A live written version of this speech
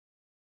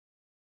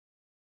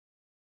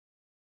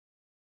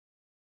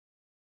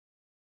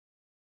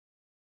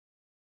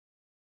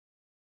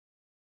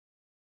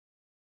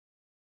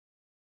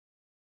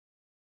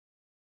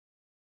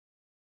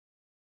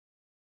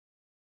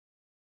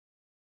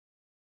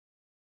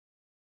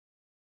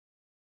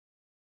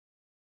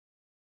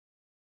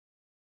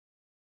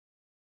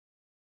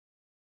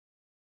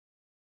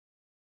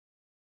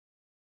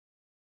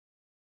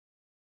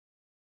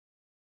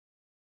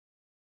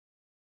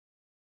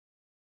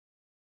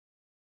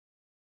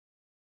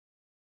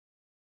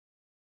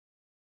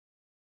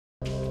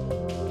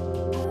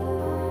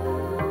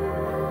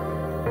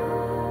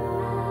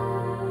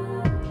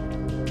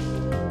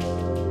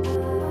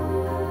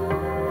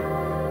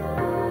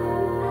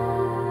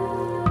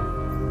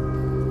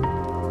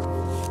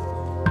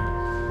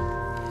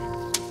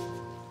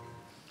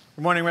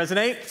Good morning,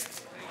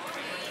 Resonate.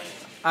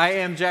 I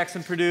am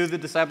Jackson Perdue, the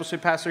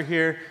discipleship pastor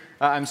here.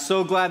 I'm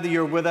so glad that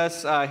you're with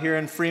us here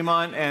in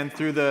Fremont and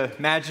through the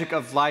magic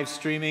of live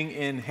streaming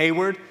in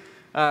Hayward.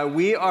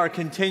 We are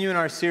continuing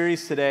our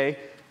series today,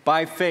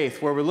 By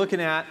Faith, where we're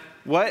looking at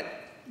what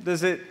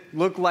does it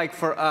look like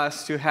for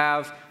us to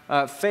have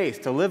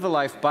faith, to live a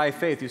life by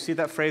faith. You see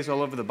that phrase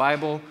all over the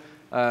Bible.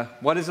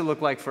 What does it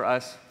look like for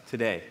us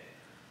today?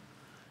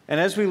 And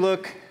as we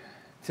look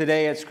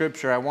today at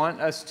Scripture, I want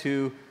us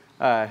to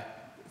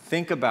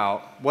think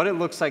about what it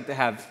looks like to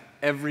have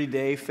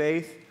everyday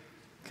faith,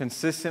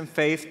 consistent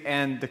faith,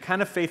 and the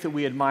kind of faith that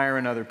we admire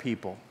in other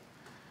people.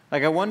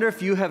 Like, I wonder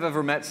if you have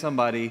ever met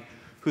somebody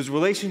whose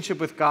relationship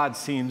with God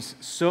seems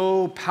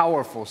so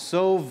powerful,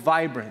 so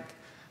vibrant.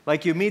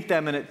 Like, you meet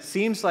them and it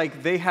seems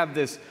like they have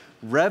this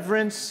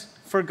reverence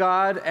for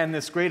God and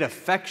this great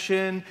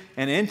affection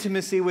and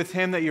intimacy with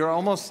Him that you're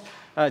almost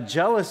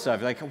jealous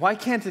of. Like, why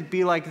can't it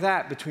be like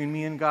that between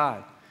me and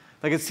God?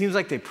 Like, it seems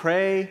like they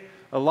pray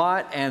a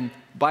lot and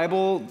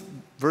Bible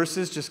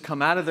verses just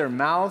come out of their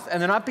mouth and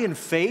they're not being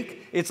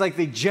fake. It's like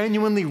they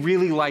genuinely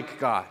really like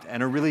God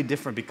and are really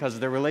different because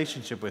of their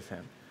relationship with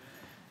Him.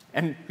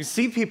 And you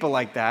see people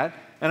like that,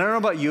 and I don't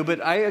know about you,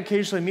 but I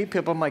occasionally meet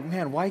people, I'm like,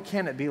 man, why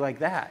can't it be like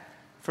that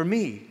for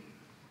me,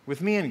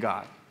 with me and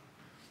God?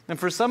 And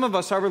for some of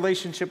us, our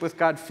relationship with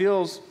God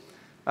feels,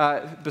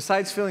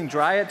 besides feeling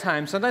dry at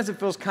times, sometimes it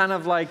feels kind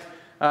of like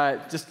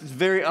just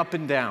very up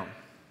and down.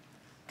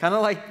 Kind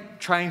of like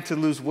trying to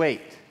lose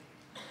weight,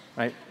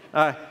 right?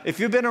 If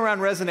you've been around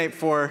Resonate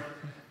for,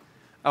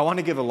 I want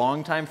to give a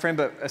long time frame,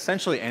 but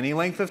essentially any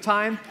length of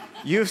time,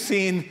 you've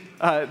seen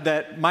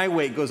that my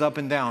weight goes up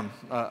and down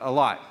a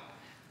lot.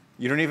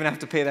 You don't even have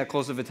to pay that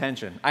close of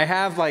attention. I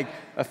have like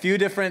a few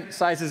different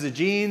sizes of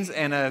jeans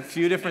and a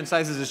few different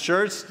sizes of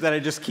shirts that I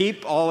just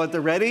keep all at the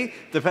ready.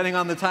 Depending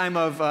on the time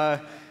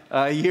of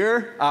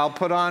year, I'll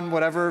put on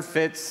whatever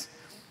fits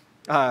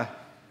the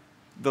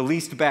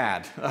least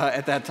bad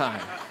at that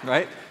time,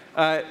 right?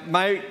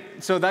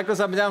 So that goes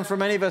up and down for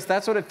many of us.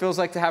 That's what it feels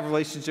like to have a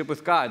relationship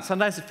with God.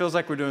 Sometimes it feels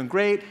like we're doing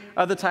great.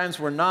 Other times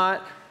we're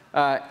not.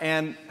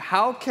 And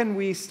how can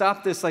we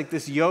stop this, like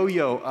this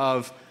yo-yo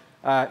of,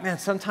 man,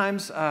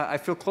 sometimes I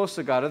feel close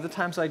to God, other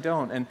times I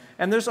don't.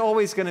 And there's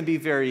always going to be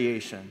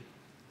variation.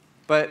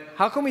 But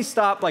how can we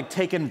stop like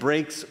taking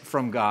breaks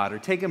from God or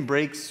taking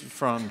breaks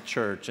from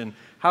church? And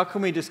how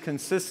can we just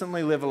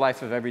consistently live a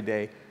life of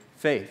everyday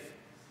faith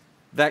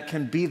that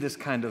can be this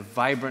kind of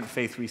vibrant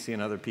faith we see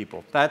in other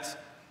people? That's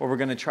what we're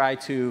going to try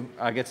to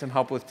get some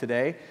help with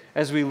today.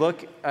 As we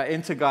look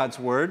into God's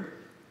Word,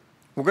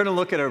 we're going to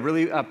look at a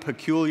really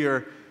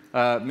peculiar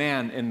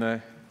man in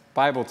the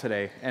Bible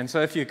today. And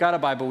so if you've got a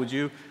Bible, would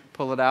you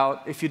pull it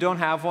out? If you don't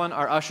have one,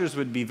 our ushers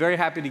would be very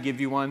happy to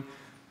give you one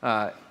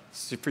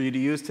for you to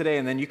use today,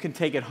 and then you can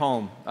take it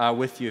home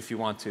with you if you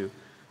want to.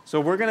 So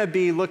we're going to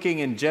be looking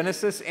in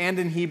Genesis and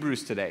in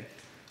Hebrews today.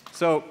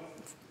 So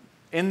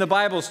in the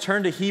Bibles,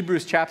 turn to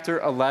Hebrews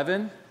chapter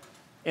 11.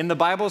 In the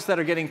Bibles that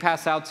are getting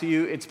passed out to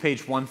you, it's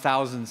page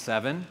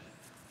 1007.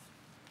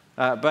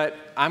 But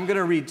I'm going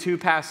to read two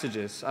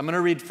passages. I'm going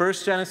to read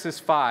first Genesis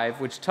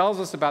 5, which tells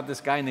us about this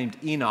guy named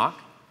Enoch.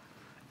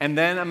 And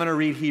then I'm going to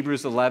read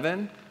Hebrews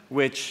 11,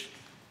 which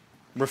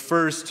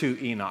refers to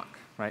Enoch,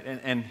 right,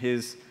 and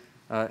his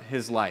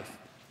life.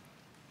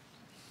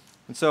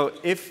 And so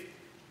if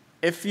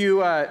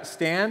you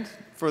stand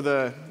for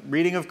the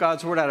reading of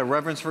God's Word, out of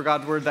reverence for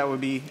God's Word, that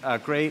would be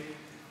great.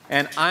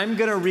 And I'm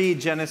going to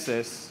read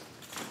Genesis.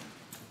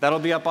 That'll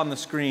be up on the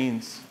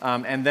screens.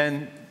 And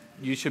then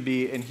you should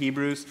be in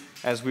Hebrews,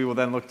 as we will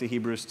then look to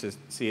Hebrews to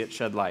see it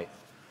shed light.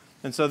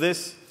 And so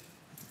this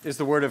is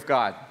the Word of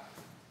God.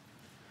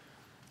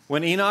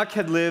 When Enoch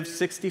had lived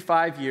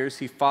 65 years,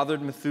 he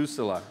fathered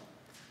Methuselah.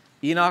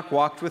 Enoch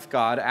walked with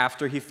God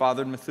after he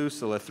fathered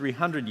Methuselah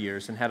 300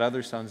 years and had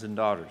other sons and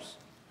daughters.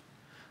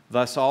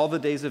 Thus, all the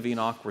days of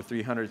Enoch were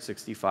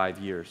 365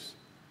 years.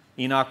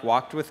 Enoch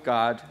walked with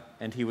God,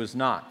 and he was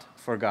not,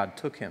 for God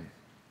took him.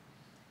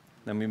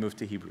 Then we move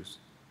to Hebrews.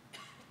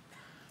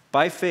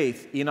 By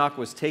faith, Enoch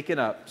was taken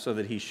up so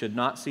that he should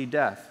not see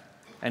death,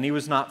 and he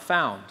was not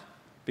found,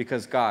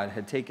 because God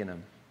had taken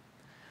him.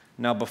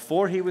 Now,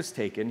 before he was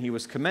taken, he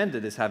was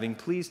commended as having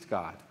pleased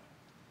God.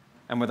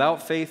 And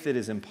without faith, it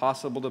is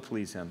impossible to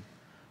please him,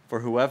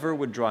 for whoever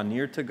would draw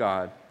near to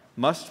God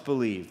must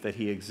believe that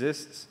he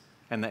exists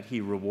and that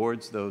he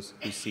rewards those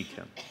who seek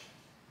him.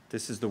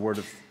 This is the word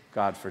of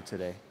God for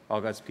today. All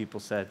God's people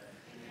said,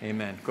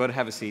 amen. Go ahead and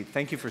have a seat.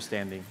 Thank you for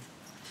standing.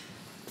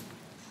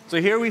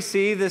 So here we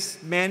see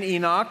this man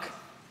Enoch.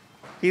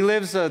 He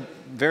lives a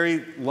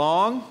very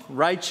long,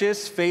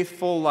 righteous,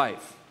 faithful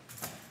life.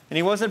 And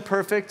he wasn't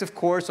perfect, of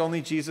course.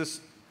 Only Jesus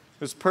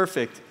was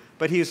perfect.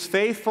 But he was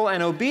faithful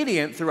and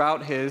obedient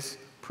throughout his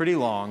pretty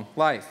long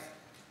life.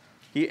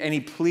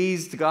 He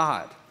pleased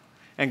God.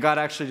 And God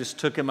actually just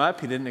took him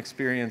up. He didn't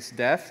experience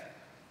death.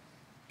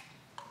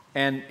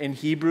 And in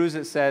Hebrews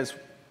it says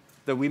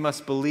that we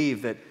must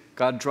believe that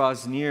God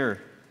draws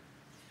near,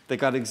 that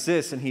God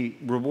exists, and he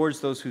rewards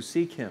those who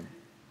seek him.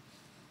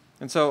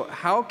 And so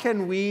how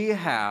can we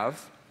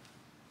have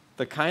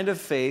the kind of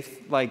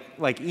faith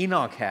like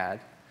Enoch had,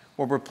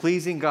 where we're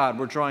pleasing God,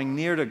 we're drawing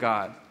near to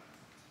God,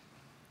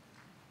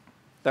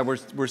 that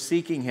we're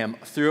seeking him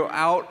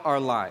throughout our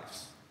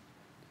lives,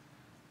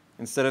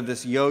 instead of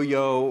this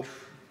yo-yo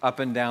up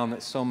and down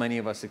that so many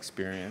of us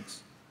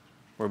experience,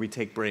 where we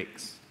take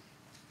breaks.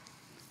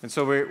 And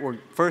so we're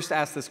first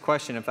asked this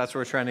question, if that's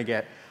what we're trying to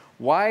get: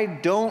 why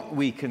don't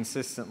we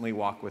consistently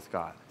walk with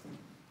God?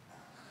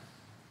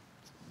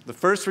 The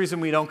first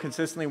reason we don't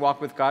consistently walk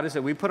with God is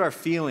that we put our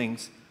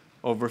feelings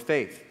over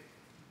faith.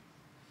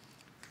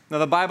 Now,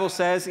 the Bible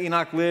says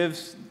Enoch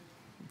lives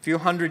a few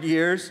hundred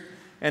years,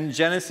 and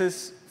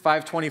Genesis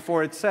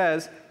 5:24, it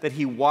says that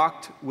he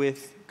walked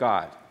with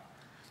God.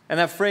 And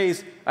that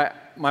phrase,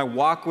 my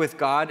walk with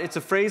God, it's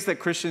a phrase that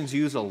Christians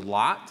use a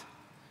lot.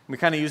 We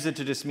kind of use it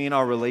to just mean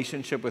our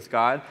relationship with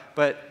God.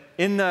 But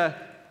in the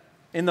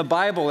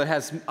Bible, it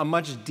has a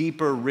much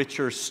deeper,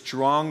 richer,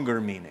 stronger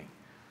meaning.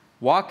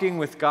 Walking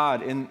with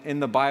God in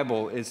the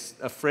Bible is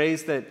a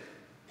phrase that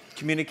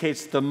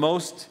communicates the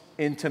most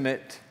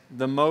intimate,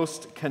 the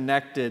most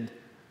connected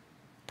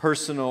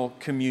personal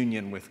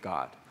communion with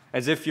God,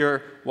 as if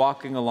you're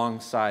walking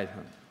alongside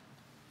him.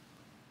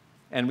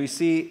 And we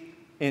see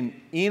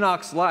in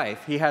Enoch's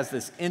life, he has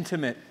this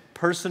intimate,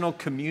 personal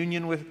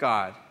communion with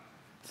God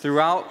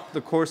throughout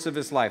the course of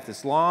his life,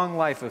 this long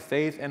life of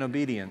faith and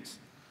obedience.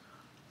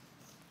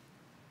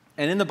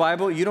 And in the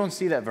Bible, you don't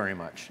see that very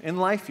much. In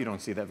life, you don't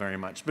see that very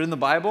much. But in the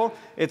Bible,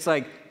 it's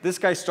like this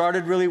guy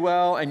started really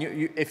well, and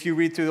if you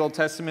read through the Old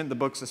Testament, the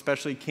books,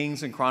 especially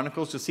Kings and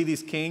Chronicles, you'll see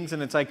these kings,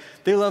 and it's like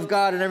they love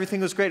God and everything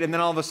was great, and then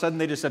all of a sudden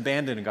they just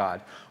abandon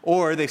God.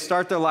 Or they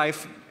start their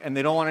life and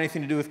they don't want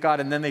anything to do with God,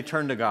 and then they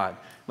turn to God.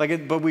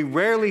 But we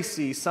rarely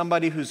see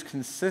somebody who's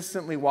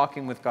consistently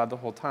walking with God the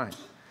whole time.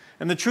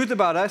 And the truth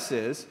about us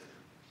is,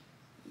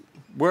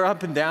 we're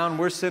up and down,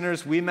 we're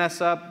sinners, we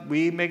mess up,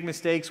 we make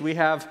mistakes, we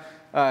have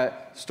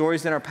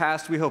stories in our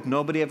past we hope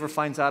nobody ever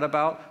finds out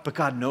about, but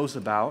God knows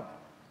about,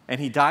 and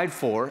he died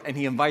for, and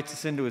he invites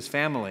us into his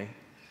family.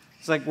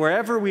 It's like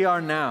wherever we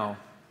are now,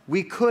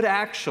 we could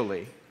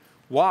actually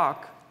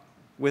walk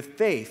with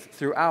faith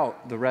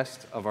throughout the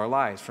rest of our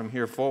lives from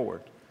here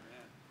forward.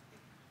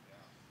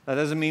 That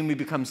doesn't mean we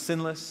become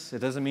sinless. It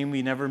doesn't mean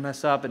we never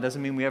mess up. It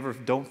doesn't mean we ever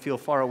don't feel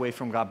far away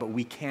from God, but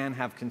we can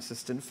have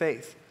consistent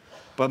faith.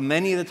 But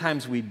many of the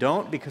times we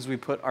don't, because we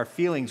put our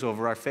feelings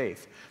over our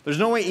faith. There's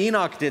no way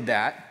Enoch did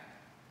that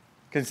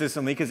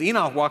consistently, because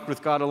Enoch walked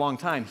with God a long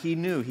time. He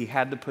knew he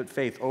had to put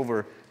faith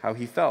over how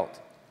he felt.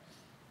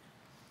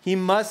 He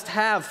must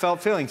have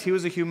felt feelings. He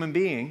was a human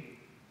being.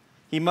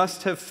 He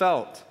must have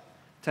felt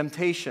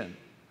temptation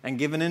and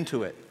given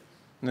into it,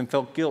 and then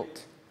felt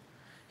guilt.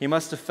 He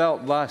must have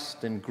felt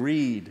lust and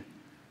greed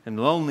and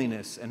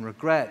loneliness and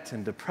regret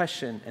and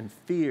depression and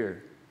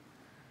fear.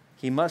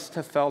 He must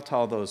have felt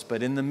all those,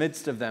 but in the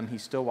midst of them, he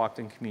still walked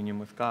in communion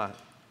with God.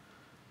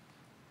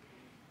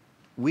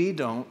 We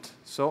don't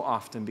so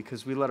often,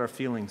 because we let our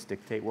feelings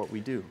dictate what we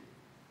do.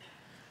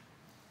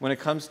 When it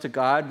comes to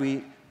God,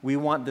 we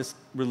want this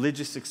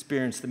religious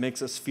experience that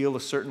makes us feel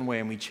a certain way,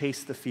 and we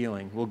chase the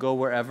feeling. We'll go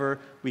wherever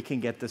we can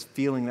get this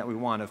feeling that we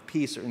want of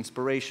peace or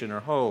inspiration or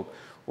hope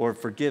or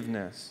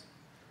forgiveness.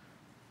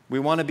 We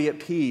want to be at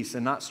peace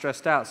and not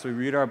stressed out, so we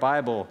read our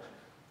Bible.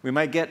 We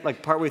might get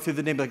partway through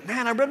the day and be like,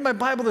 man, I read my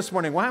Bible this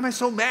morning. Why am I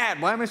so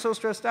mad? Why am I so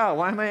stressed out?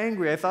 Why am I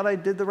angry? I thought I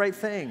did the right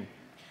thing.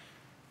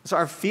 So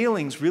our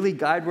feelings really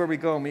guide where we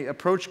go, and we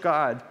approach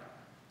God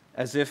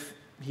as if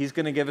he's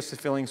going to give us the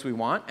feelings we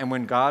want. And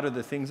when God or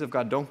the things of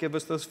God don't give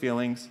us those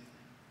feelings,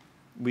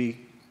 we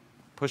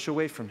push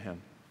away from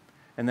him.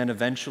 And then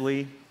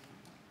eventually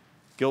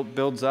guilt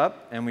builds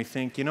up, and we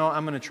think, I'm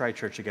going to try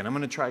church again. I'm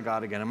going to try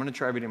God again. I'm going to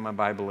try reading my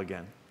Bible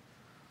again.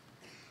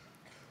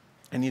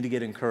 I need to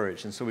get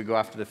encouraged. And so we go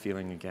after the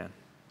feeling again.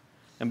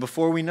 And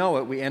before we know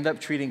it, we end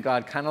up treating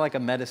God kind of like a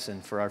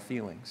medicine for our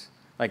feelings.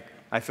 Like,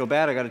 I feel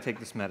bad, I got to take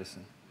this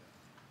medicine.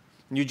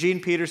 And Eugene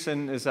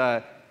Peterson is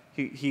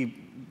he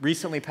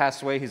recently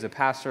passed away. He's a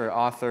pastor,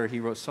 author. He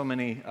wrote so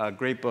many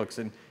great books.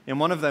 And in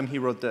one of them, he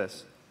wrote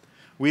this: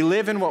 "We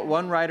live in what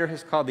one writer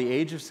has called the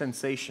age of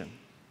sensation.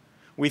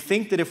 We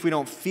think that if we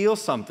don't feel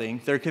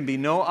something, there can be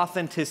no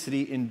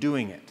authenticity in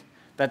doing it."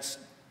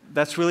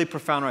 That's really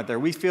profound right there.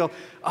 We feel,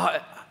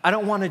 I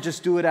don't want to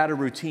just do it out of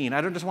routine.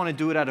 I don't just want to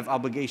do it out of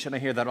obligation. I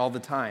hear that all the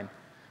time.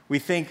 We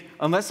think,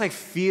 unless I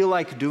feel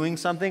like doing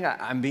something,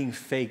 I'm being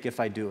fake if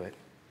I do it.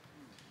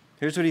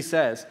 Here's what he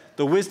says.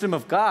 The wisdom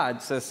of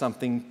God says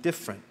something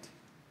different.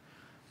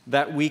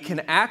 That we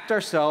can act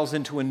ourselves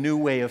into a new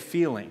way of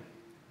feeling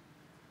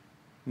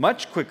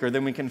much quicker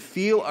than we can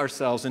feel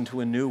ourselves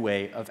into a new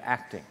way of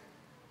acting.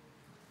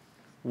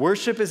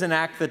 Worship is an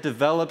act that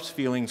develops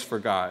feelings for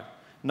God,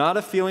 not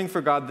a feeling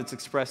for God that's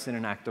expressed in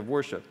an act of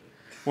worship.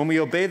 When we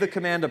obey the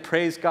command to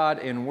praise God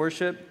in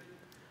worship,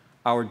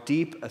 our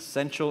deep,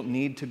 essential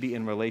need to be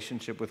in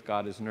relationship with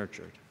God is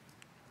nurtured.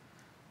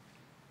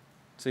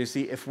 So you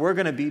see, if we're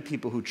going to be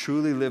people who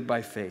truly live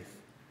by faith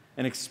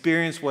and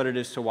experience what it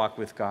is to walk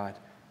with God,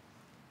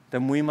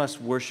 then we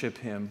must worship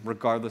him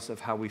regardless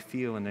of how we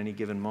feel in any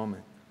given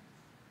moment.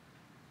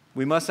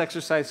 We must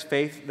exercise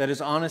faith that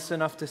is honest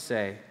enough to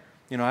say,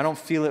 I don't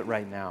feel it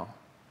right now.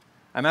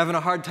 I'm having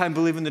a hard time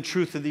believing the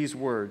truth of these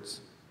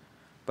words,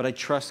 but I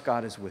trust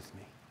God is with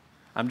me.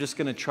 I'm just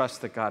going to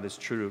trust that God is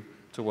true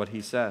to what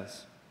he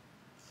says.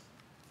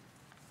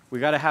 We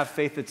got to have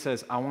faith that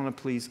says, I want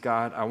to please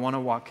God. I want to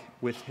walk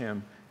with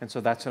him. And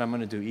so that's what I'm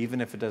going to do, even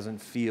if it doesn't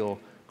feel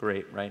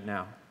great right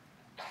now.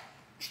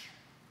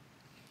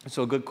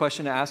 So a good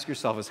question to ask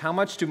yourself is, how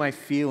much do my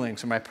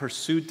feelings or my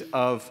pursuit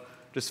of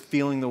just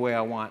feeling the way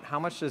I want, how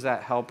much does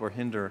that help or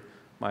hinder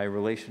my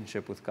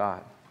relationship with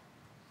God?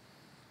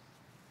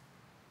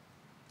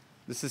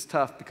 This is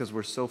tough because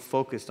we're so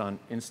focused on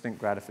instant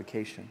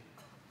gratification,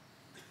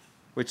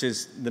 which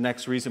is the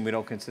next reason we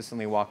don't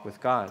consistently walk with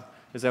God,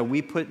 is that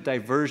we put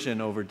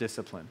diversion over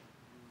discipline.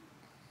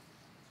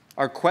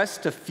 Our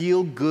quest to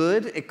feel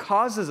good, it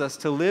causes us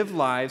to live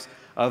lives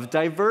of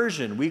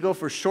diversion. We go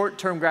for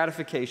short-term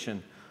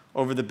gratification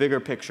over the bigger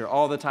picture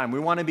all the time. We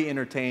want to be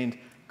entertained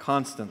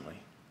constantly.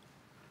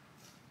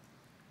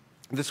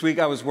 This week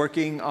I was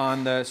working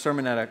on the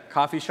sermon at a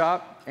coffee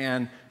shop,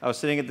 and I was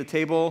sitting at the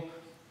table,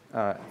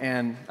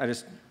 and I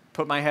just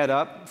put my head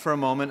up for a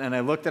moment, and I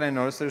looked and I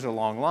noticed there's a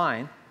long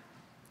line.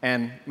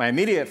 And my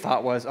immediate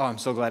thought was, I'm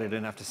so glad I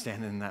didn't have to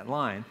stand in that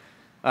line.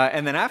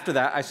 And then after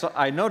that,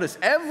 I noticed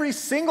every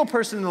single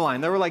person in the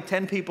line, there were like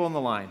 10 people in the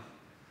line.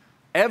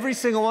 Every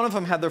single one of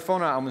them had their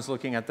phone out and was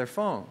looking at their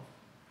phone.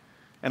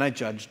 And I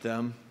judged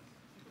them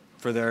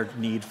for their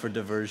need for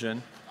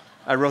diversion.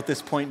 I wrote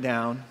this point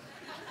down.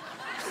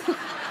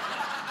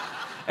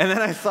 And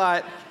then I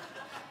thought,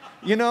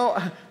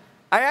 I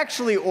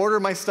actually order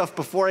my stuff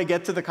before I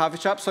get to the coffee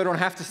shop so I don't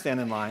have to stand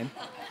in line.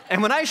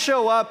 And when I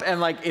show up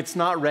and it's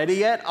not ready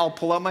yet, I'll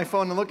pull out my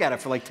phone and look at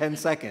it for 10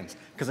 seconds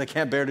because I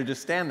can't bear to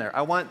just stand there.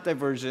 I want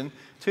diversion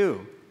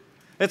too.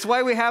 That's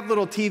why we have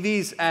little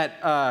TVs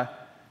at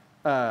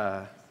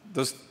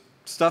those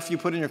stuff you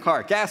put in your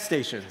car, gas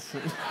stations.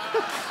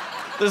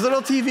 There's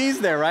little TVs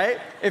there, right?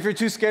 If you're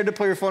too scared to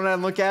pull your phone out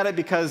and look at it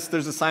because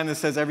there's a sign that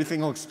says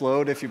everything will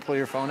explode if you pull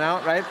your phone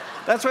out, right?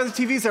 That's why the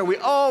TVs are. We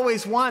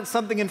always want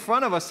something in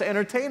front of us to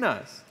entertain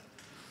us.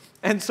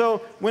 And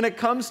so when it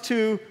comes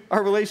to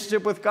our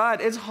relationship with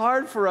God, it's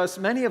hard for us,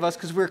 many of us,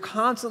 because we're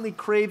constantly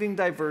craving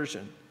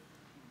diversion.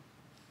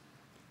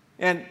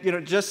 And,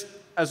 just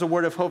as a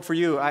word of hope for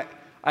you,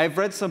 I've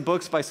read some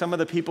books by some of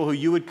the people who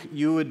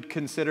you would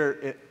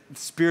consider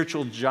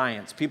spiritual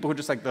giants, people who are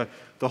just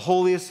the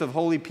holiest of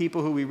holy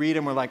people who we read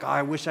and we're like,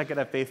 I wish I could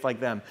have faith like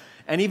them.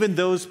 And even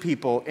those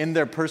people in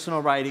their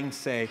personal writings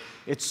say,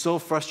 it's so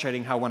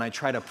frustrating how when I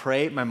try to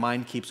pray, my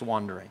mind keeps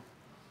wandering,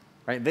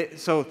 right?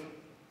 So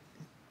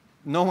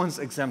no one's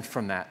exempt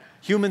from that.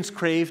 Humans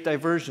crave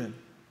diversion.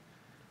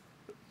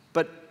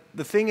 But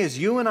the thing is,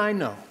 you and I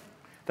know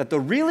that the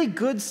really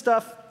good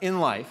stuff in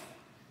life,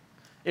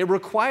 it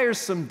requires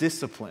some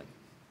discipline.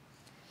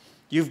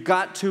 You've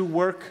got to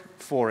work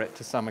for it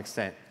to some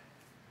extent.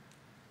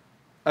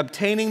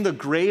 Obtaining the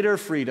greater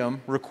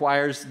freedom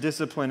requires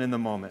discipline in the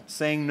moment,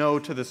 saying no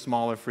to the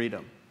smaller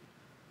freedom.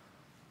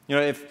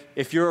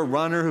 If you're a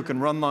runner who can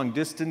run long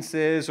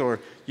distances,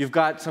 or you've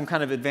got some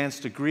kind of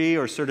advanced degree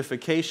or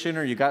certification,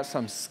 or you got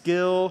some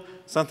skill,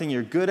 something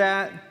you're good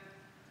at,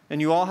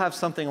 and you all have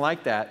something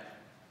like that,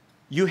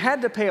 you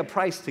had to pay a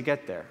price to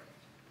get there.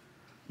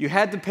 You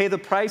had to pay the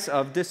price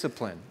of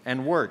discipline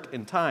and work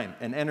and time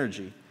and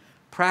energy,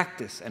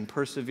 practice and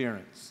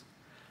perseverance.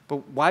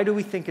 But why do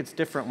we think it's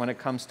different when it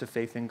comes to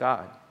faith in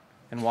God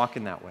and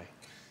walking that way?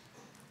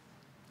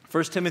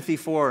 1 Timothy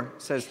 4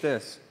 says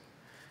this,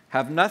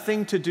 have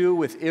nothing to do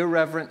with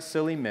irreverent,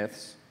 silly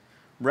myths.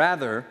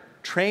 Rather,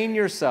 train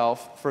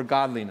yourself for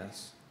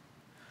godliness.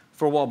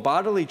 For while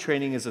bodily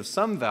training is of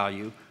some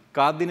value,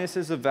 godliness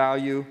is of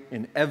value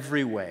in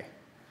every way,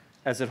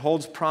 as it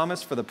holds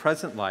promise for the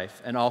present life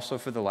and also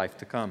for the life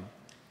to come.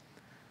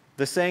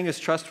 The saying is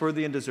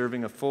trustworthy and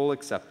deserving of full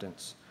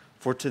acceptance.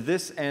 For to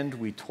this end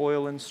we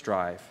toil and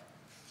strive,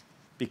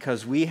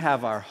 because we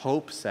have our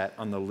hope set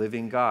on the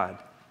living God,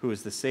 who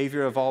is the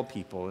Savior of all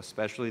people,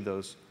 especially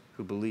those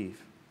who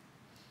believe.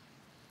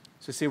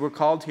 So see, we're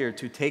called here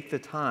to take the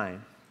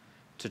time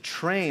to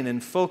train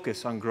and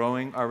focus on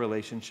growing our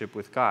relationship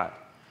with God.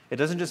 It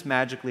doesn't just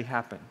magically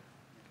happen.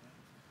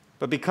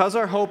 But because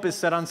our hope is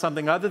set on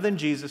something other than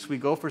Jesus, we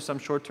go for some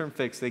short-term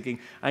fix, thinking,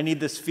 I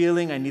need this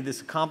feeling, I need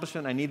this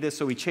accomplishment, I need this,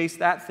 so we chase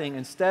that thing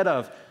instead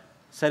of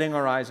setting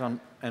our eyes on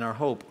and our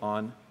hope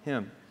on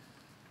Him.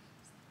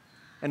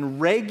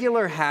 And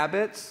regular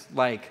habits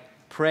like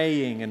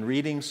praying and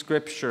reading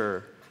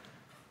Scripture,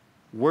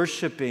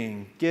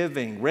 worshiping,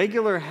 giving,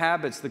 regular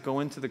habits that go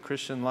into the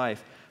Christian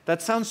life,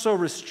 that sounds so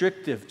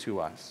restrictive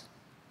to us.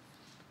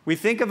 We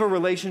think of a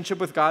relationship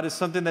with God as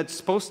something that's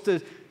supposed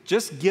to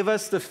just give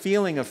us the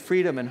feeling of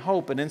freedom and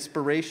hope and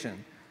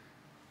inspiration.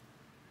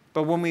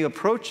 But when we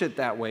approach it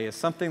that way as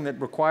something that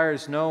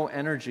requires no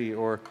energy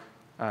or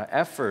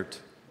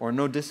effort or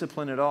no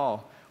discipline at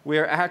all, we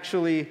are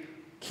actually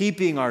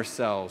keeping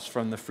ourselves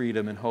from the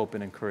freedom and hope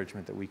and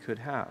encouragement that we could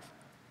have,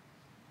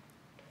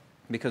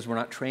 because we're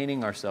not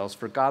training ourselves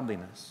for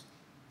godliness.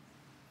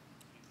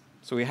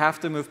 So we have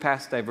to move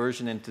past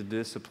diversion into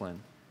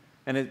discipline.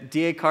 And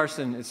D.A.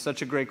 Carson is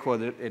such a great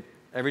quote.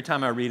 Every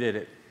time I read it,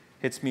 it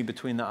hits me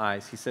between the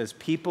eyes. He says,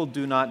 people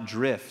do not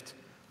drift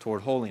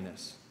toward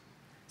holiness.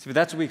 See,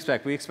 that's what we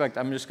expect. We expect,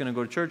 I'm just going to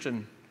go to church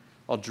and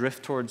I'll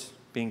drift towards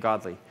being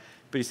godly.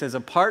 But he says,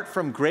 apart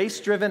from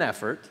grace-driven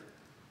effort,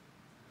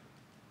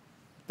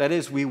 that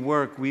is, we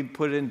work, we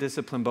put in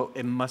discipline, but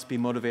it must be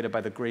motivated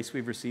by the grace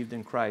we've received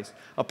in Christ.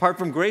 Apart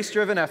from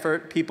grace-driven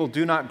effort, people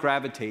do not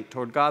gravitate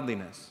toward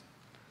godliness.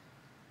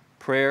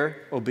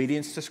 Prayer,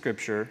 obedience to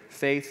Scripture,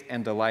 faith,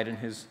 and delight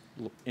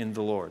in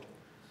the Lord.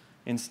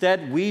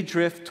 Instead, we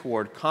drift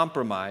toward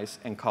compromise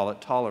and call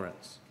it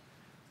tolerance.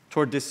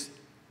 Toward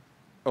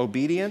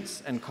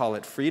disobedience and call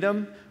it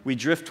freedom. We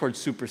drift toward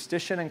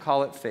superstition and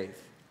call it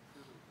faith.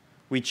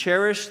 We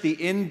cherish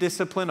the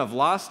indiscipline of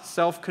lost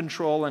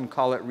self-control and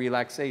call it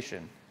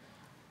relaxation.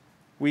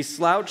 We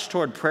slouch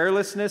toward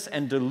prayerlessness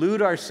and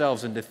delude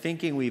ourselves into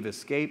thinking we've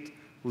escaped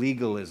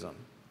legalism.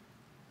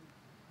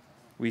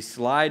 We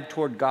slide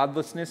toward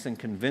godlessness and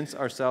convince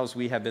ourselves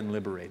we have been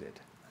liberated.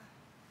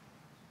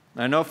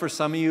 I know for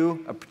some of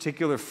you, a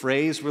particular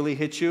phrase really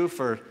hits you.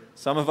 For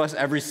some of us,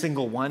 every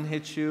single one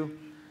hits you.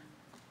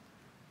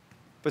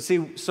 But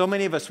see, so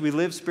many of us, we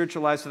live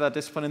spiritual lives without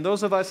discipline. And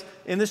those of us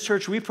in this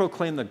church, we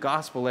proclaim the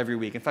gospel every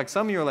week. In fact,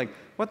 some of you are like,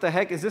 what the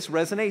heck? Does this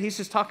resonate? He's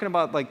just talking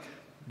about like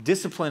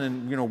discipline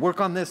and,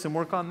 work on this and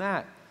work on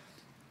that.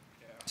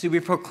 See, we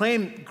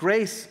proclaim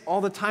grace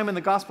all the time in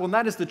the gospel, and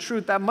that is the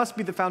truth. That must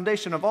be the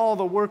foundation of all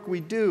the work we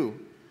do.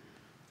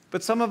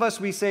 But some of us,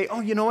 we say,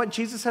 oh, you know what?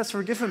 Jesus has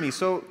forgiven me,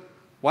 so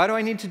why do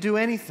I need to do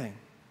anything?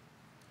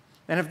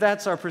 And if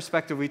that's our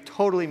perspective, we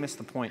totally miss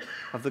the point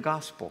of the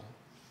gospel.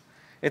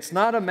 It's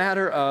not a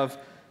matter of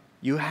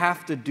you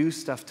have to do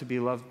stuff to be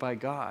loved by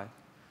God.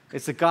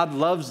 It's that God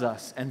loves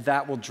us, and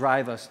that will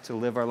drive us to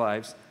live our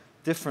lives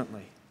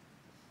differently.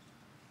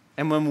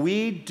 And when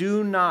we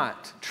do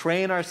not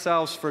train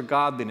ourselves for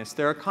godliness,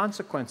 there are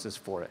consequences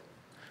for it.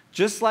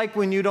 Just like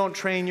when you don't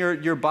train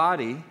your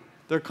body,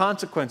 there are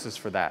consequences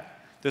for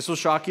that. This will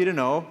shock you to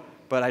know,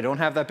 but I don't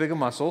have that big of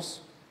muscles.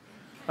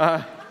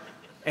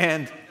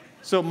 And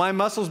so my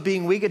muscles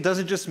being weak, it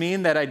doesn't just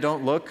mean that I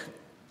don't look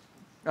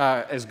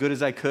as good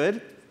as I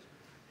could.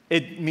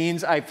 It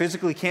means I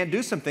physically can't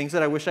do some things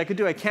that I wish I could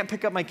do. I can't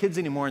pick up my kids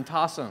anymore and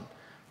toss them,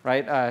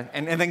 right?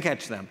 And then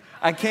catch them.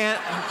 I can't,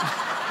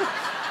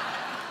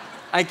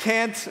 I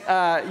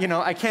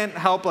can't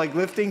help like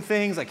lifting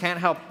things. I can't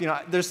help,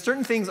 there's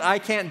certain things I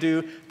can't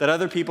do that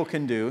other people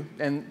can do,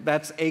 and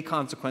that's a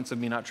consequence of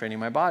me not training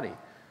my body.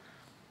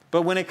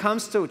 But when it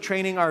comes to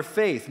training our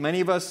faith,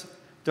 many of us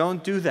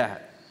don't do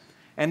that.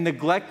 And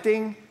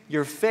neglecting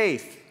your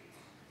faith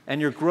and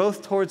your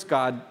growth towards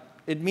God,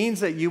 it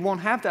means that you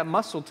won't have that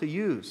muscle to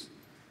use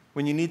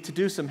when you need to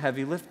do some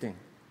heavy lifting.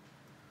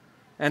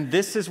 And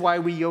this is why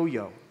we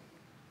yo-yo.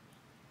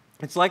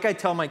 It's like I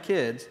tell my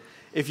kids,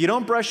 if you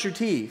don't brush your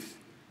teeth,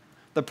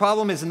 the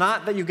problem is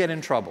not that you get in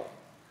trouble.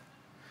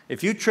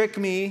 If you trick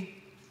me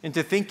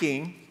into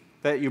thinking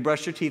that you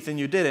brushed your teeth and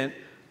you didn't,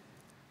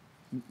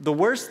 the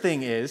worst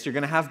thing is you're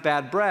going to have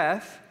bad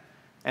breath,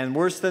 and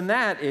worse than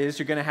that is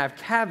you're going to have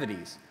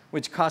cavities,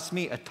 which costs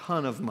me a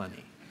ton of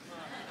money.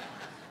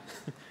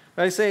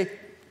 I say,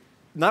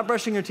 not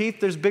brushing your teeth,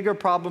 there's bigger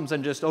problems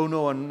than just, oh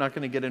no, I'm not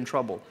going to get in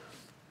trouble.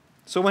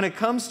 So when it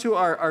comes to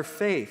our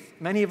faith,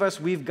 many of us,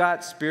 we've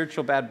got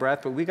spiritual bad breath,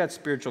 but we got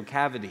spiritual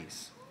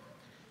cavities.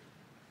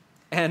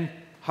 And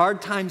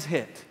hard times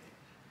hit.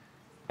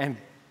 And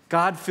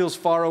God feels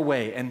far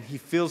away, and he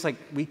feels like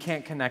we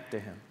can't connect to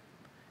him.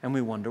 And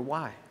we wonder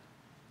why.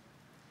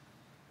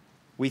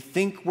 We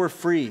think we're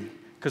free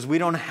because we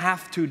don't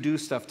have to do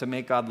stuff to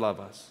make God love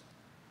us.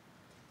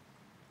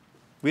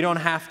 We don't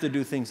have to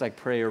do things like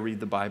pray or read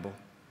the Bible.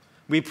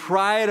 We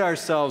pride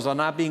ourselves on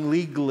not being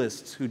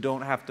legalists who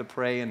don't have to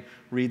pray and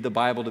read the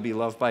Bible to be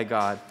loved by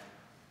God.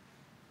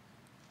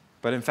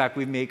 But in fact,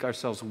 we make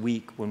ourselves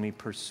weak when we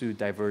pursue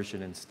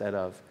diversion instead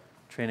of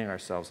training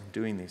ourselves and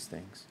doing these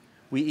things.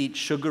 We eat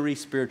sugary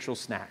spiritual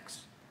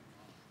snacks.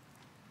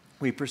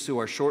 We pursue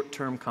our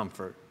short-term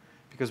comfort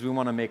because we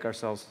want to make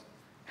ourselves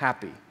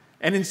happy.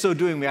 And in so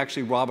doing, we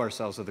actually rob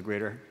ourselves of the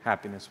greater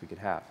happiness we could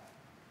have.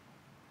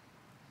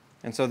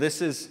 And so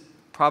this is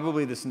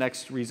probably this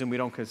next reason we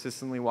don't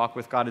consistently walk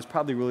with God is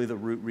probably really the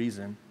root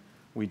reason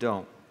we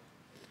don't.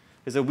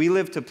 Is that we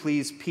live to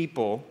please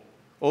people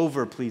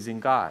over pleasing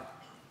God.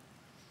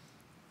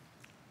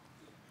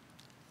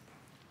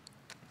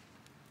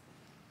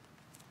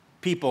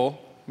 People,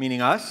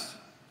 meaning us.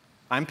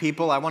 I'm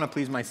people, I want to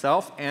please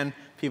myself, and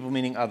people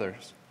meaning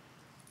others.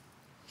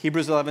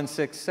 Hebrews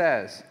 11:6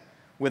 says,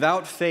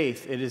 without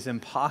faith it is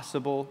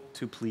impossible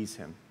to please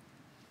him.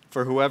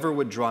 For whoever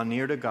would draw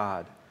near to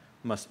God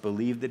must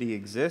believe that he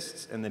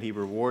exists and that he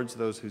rewards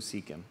those who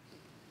seek him.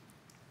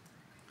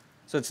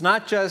 So it's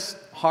not just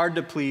hard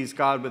to please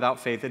God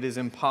without faith, it is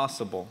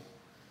impossible.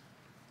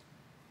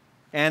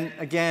 And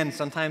again,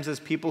 sometimes as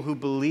people who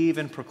believe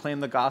and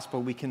proclaim the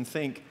gospel, we can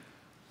think,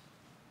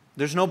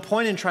 There's no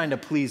point in trying to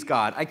please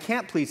God. I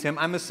can't please him.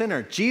 I'm a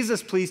sinner.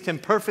 Jesus pleased him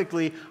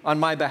perfectly on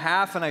my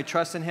behalf, and I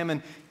trust in him.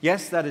 And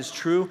yes, that is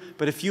true.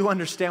 But if you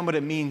understand what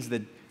it means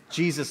that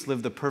Jesus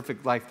lived the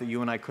perfect life that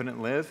you and I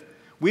couldn't live,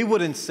 we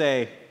wouldn't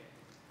say,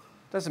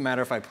 doesn't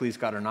matter if I please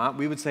God or not.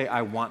 We would say,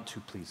 I want to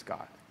please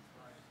God.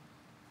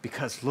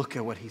 Because look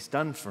at what he's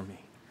done for me.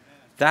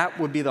 That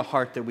would be the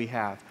heart that we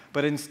have.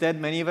 But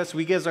instead, many of us,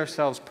 we give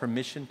ourselves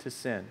permission to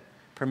sin,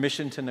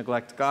 permission to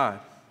neglect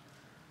God.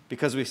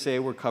 Because we say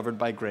we're covered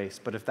by grace.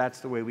 But if that's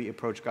the way we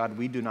approach God,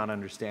 we do not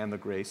understand the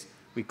grace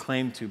we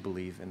claim to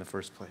believe in the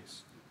first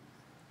place.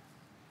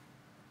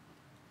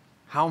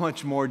 How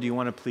much more do you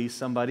want to please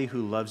somebody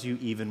who loves you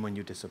even when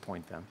you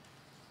disappoint them?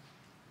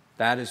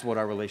 That is what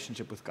our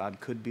relationship with God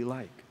could be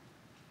like.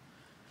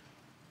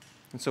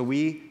 And so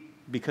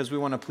because we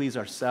want to please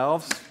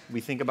ourselves,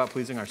 we think about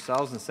pleasing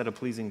ourselves instead of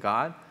pleasing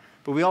God.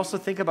 But we also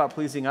think about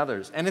pleasing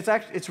others. And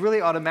it's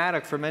really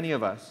automatic for many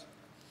of us.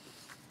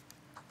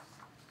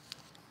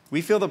 We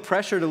feel the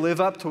pressure to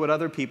live up to what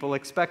other people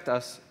expect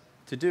us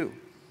to do.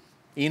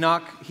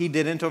 Enoch, he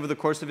didn't over the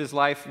course of his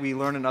life. We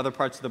learn in other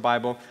parts of the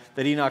Bible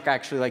that Enoch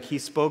actually, he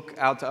spoke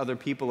out to other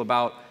people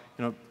about,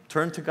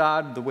 turn to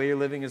God, the way you're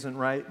living isn't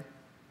right.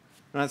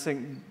 I'm not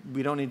saying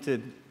we don't need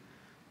to,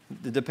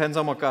 it depends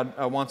on what God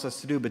wants us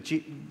to do,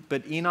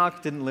 but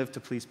Enoch didn't live to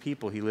please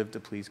people, he lived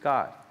to please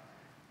God.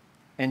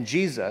 And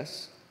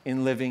Jesus,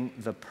 in living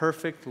the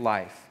perfect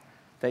life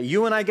that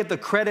you and I get the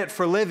credit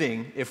for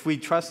living if we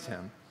trust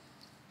him,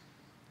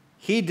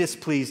 he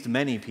displeased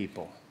many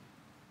people.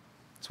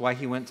 That's why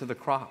he went to the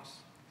cross.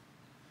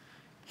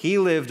 He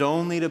lived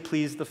only to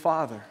please the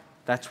Father.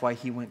 That's why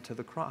he went to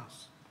the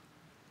cross.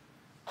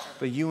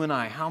 But you and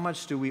I, how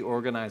much do we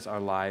organize our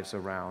lives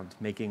around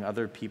making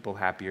other people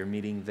happier,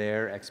 meeting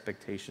their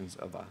expectations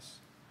of us?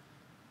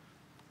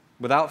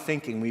 Without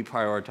thinking, we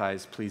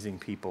prioritize pleasing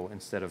people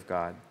instead of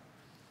God.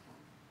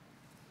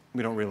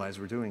 We don't realize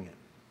we're doing it.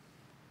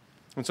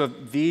 And so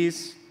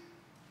these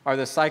are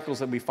the cycles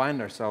that we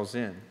find ourselves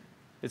in.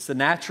 It's the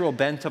natural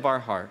bent of our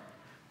heart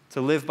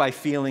to live by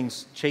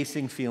feelings,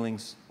 chasing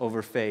feelings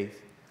over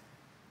faith,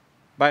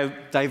 by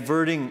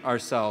diverting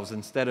ourselves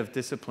instead of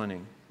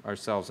disciplining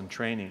ourselves and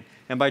training,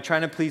 and by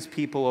trying to please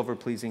people over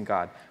pleasing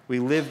God. We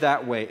live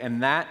that way,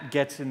 and that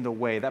gets in the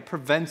way. That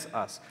prevents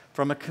us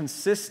from a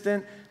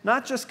consistent,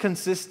 not just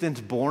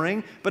consistent,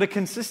 boring, but a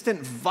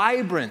consistent,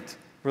 vibrant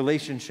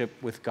relationship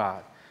with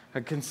God,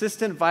 a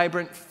consistent,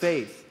 vibrant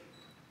faith.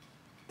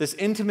 This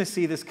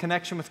intimacy, this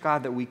connection with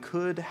God that we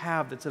could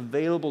have that's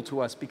available to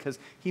us because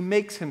he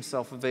makes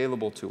himself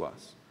available to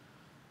us.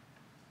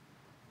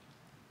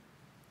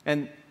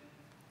 And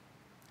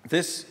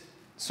this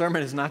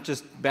sermon is not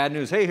just bad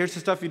news. Hey, here's the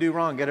stuff you do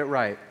wrong, get it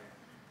right.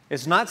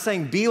 It's not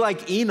saying be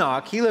like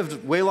Enoch. He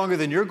lived way longer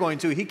than you're going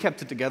to. He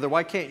kept it together.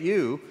 Why can't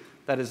you?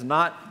 That is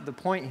not the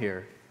point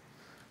here.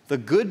 The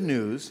good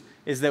news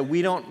is that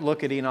we don't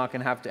look at Enoch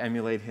and have to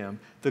emulate him.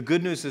 The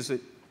good news is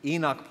that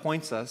Enoch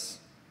points us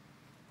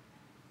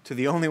to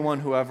the only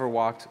one who ever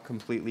walked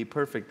completely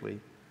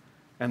perfectly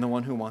and the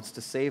one who wants to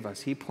save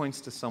us. He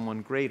points to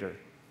someone greater.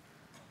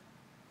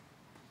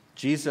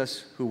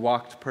 Jesus, who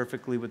walked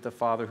perfectly with the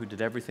Father, who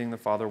did everything the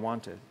Father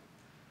wanted.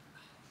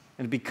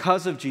 And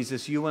because of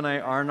Jesus, you and I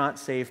are not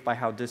saved by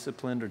how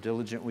disciplined or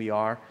diligent we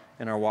are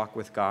in our walk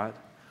with God.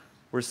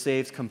 We're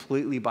saved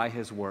completely by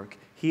his work.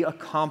 He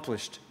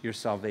accomplished your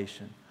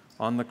salvation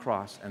on the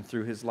cross and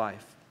through his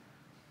life.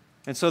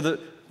 And so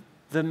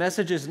the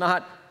message is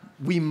not,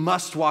 we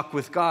must walk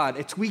with God.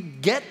 It's we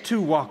get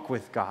to walk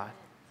with God.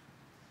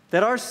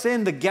 That our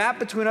sin, the gap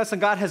between us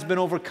and God, has been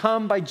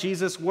overcome by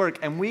Jesus' work,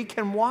 and we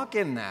can walk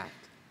in that.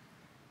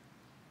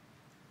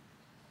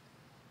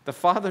 The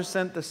Father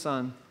sent the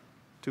Son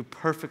to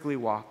perfectly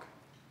walk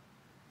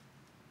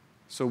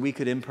so we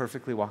could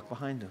imperfectly walk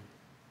behind him.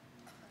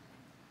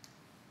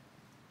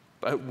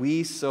 But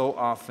we so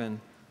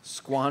often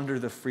squander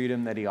the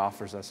freedom that he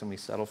offers us and we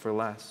settle for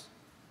less.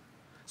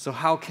 So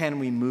how can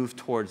we move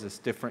towards this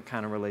different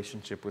kind of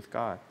relationship with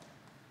God?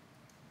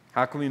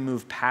 How can we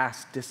move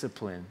past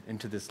discipline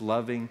into this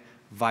loving,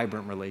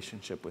 vibrant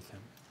relationship with him?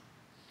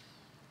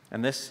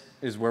 And this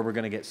is where we're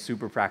going to get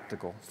super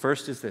practical.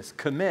 First is this: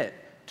 commit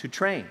to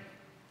train.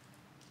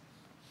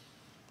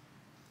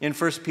 In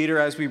 1 Peter,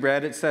 as we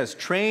read, it says,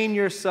 train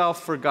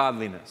yourself for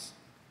godliness.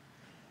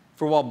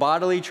 For while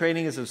bodily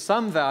training is of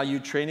some value,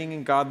 training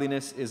in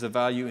godliness is of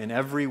value in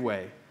every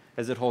way,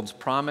 as it holds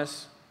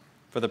promise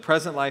for the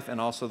present life and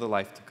also the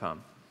life to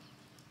come.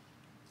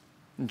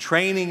 And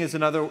training is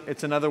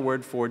another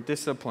word for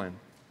discipline.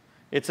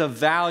 It's of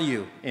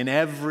value in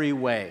every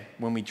way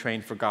when we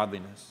train for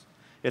godliness.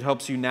 It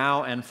helps you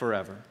now and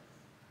forever.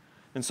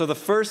 And so the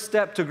first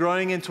step to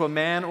growing into a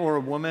man or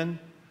a woman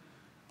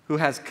who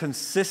has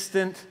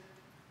consistent,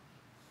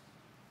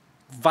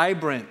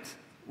 vibrant,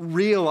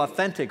 real,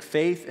 authentic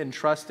faith and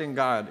trust in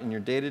God in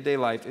your day-to-day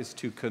life is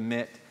to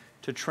commit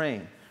to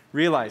train.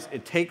 Realize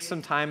it takes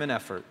some time and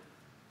effort.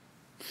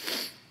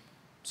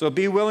 So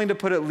be willing to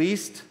put at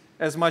least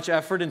as much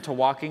effort into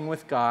walking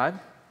with God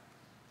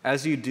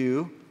as you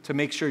do to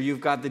make sure you've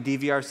got the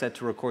DVR set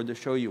to record the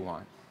show you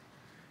want.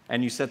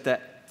 and you set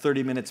that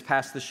 30 minutes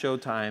past the show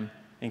time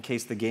in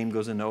case the game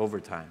goes into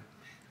overtime.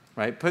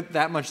 Right? Put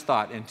that much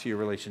thought into your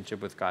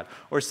relationship with God.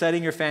 Or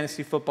setting your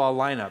fantasy football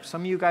lineup.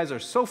 Some of you guys are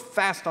so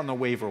fast on the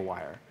waiver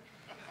wire.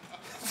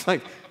 It's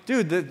like,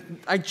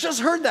 dude, I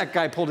just heard that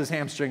guy pulled his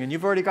hamstring and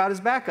you've already got his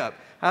backup.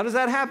 How does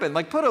that happen?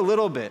 Like, put a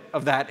little bit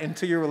of that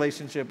into your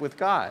relationship with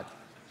God.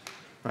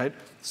 Right?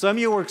 Some of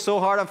you work so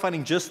hard on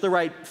finding just the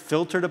right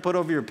filter to put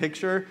over your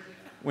picture.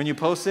 When you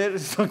post it,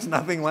 it looks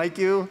nothing like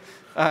you.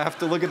 I have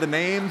to look at the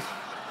name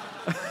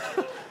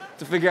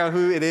to figure out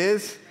who it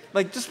is.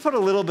 Like, just put a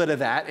little bit of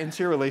that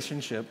into your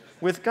relationship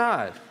with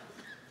God.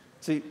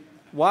 See,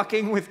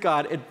 walking with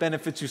God, it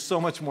benefits you so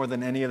much more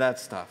than any of that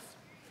stuff.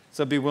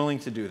 So be willing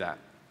to do that.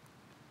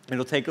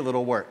 It'll take a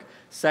little work.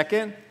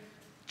 Second,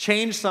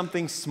 change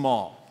something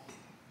small.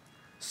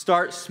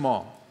 Start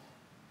small.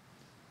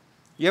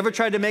 You ever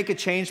tried to make a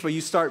change, but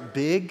you start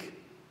big?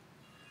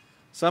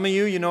 Some of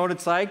you, you know what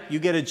it's like. You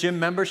get a gym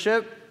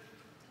membership.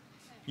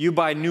 You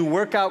buy new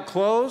workout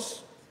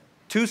clothes,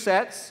 2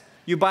 sets.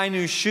 You buy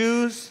new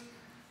shoes.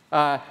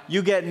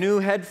 You get new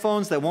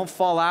headphones that won't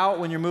fall out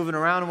when you're moving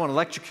around and won't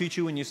electrocute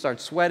you when you start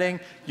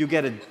sweating. You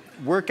get a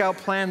workout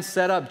plan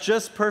set up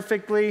just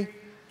perfectly.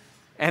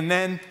 And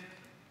then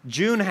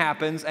June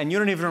happens, and you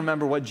don't even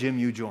remember what gym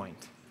you joined,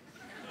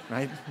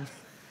 right?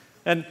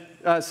 And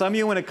some of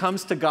you, when it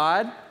comes to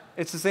God,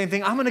 it's the same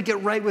thing. I'm going to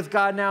get right with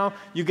God now.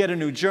 You get a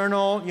new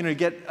journal. You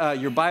get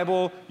your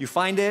Bible. You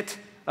find it,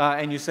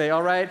 and you say,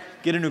 all right,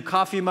 get a new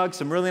coffee mug,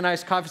 some really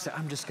nice coffee. Say,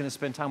 I'm just going to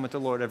spend time with the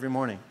Lord every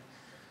morning.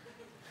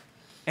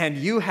 And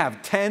you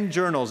have 10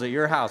 journals at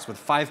your house with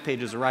 5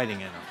 pages of writing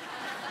in them,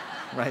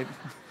 right?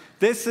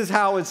 This is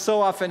how it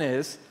so often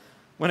is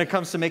when it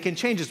comes to making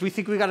changes. We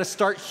think we got to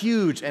start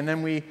huge, and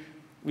then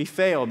we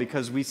fail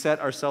because we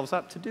set ourselves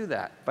up to do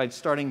that by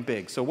starting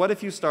big. So what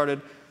if you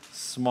started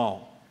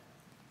small,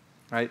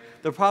 right?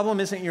 The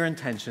problem isn't your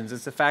intentions.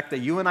 It's the fact that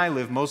you and I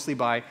live mostly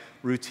by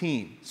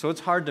routine. So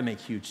it's hard to make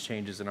huge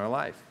changes in our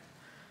life.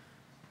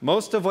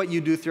 Most of what you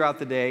do throughout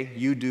the day,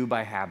 you do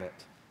by habit.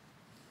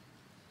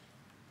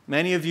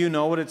 Many of you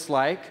know what it's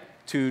like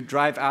to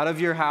drive out of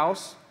your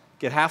house,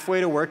 get halfway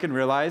to work and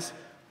realize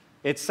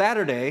it's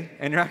Saturday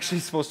and you're actually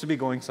supposed to be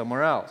going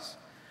somewhere else.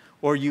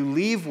 Or you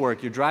leave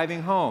work, you're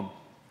driving home,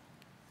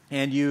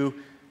 and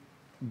you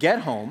get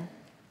home,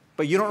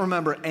 but you don't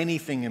remember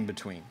anything in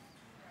between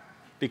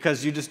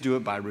because you just do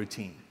it by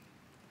routine,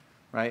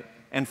 right?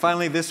 And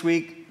finally last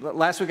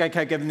week I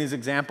kept giving these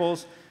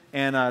examples,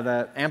 and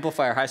the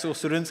Amplifier high school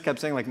students kept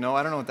saying, like, no,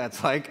 I don't know what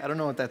that's like. I don't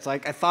know what that's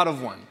like. I thought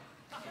of one,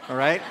 all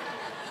right?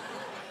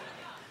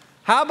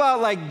 How about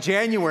like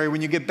January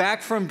when you get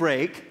back from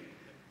break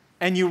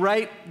and you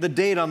write the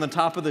date on the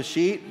top of the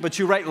sheet, but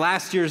you write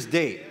last year's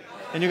date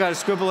and you got to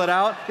scribble it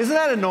out? Isn't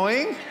that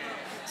annoying?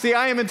 See,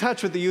 I am in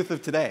touch with the youth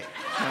of today.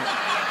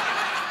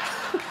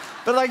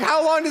 But like,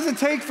 how long does it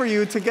take for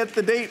you to get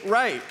the date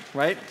right?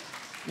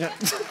 Yeah.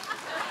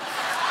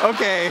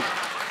 Okay.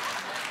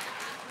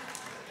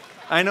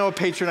 I know a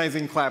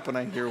patronizing clap when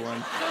I hear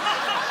one.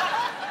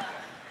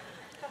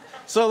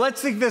 So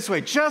let's think this way.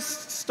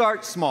 Just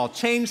start small.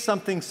 Change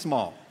something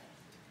small.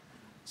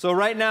 So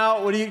right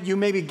now, what do you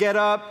maybe get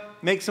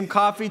up, make some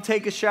coffee,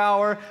 take a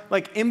shower,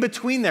 like in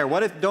between there.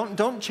 What if,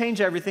 don't change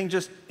everything,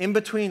 just in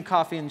between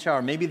coffee and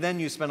shower. Maybe then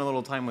you spend a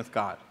little time with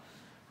God,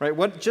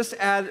 right? Just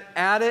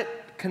add it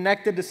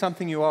connected to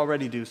something you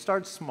already do.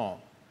 Start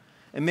small.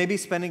 And maybe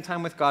spending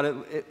time with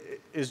God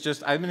is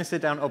just, I'm going to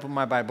sit down, open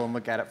my Bible, and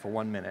look at it for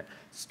 1 minute.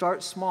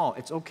 Start small.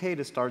 It's okay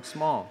to start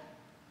small.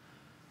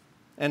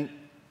 And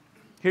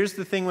here's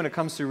the thing when it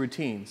comes to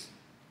routines.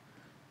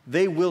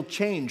 They will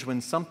change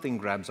when something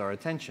grabs our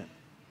attention.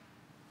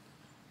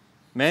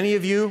 Many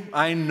of you,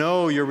 I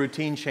know your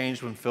routine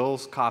changed when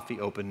Phil's Coffee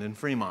opened in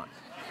Fremont.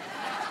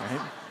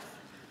 Right?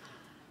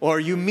 Or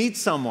you meet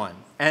someone,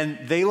 and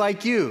they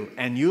like you,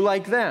 and you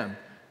like them.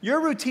 Your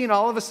routine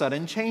all of a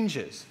sudden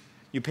changes.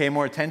 You pay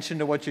more attention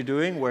to what you're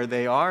doing, where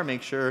they are,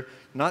 make sure,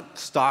 not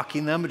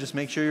stalking them, but just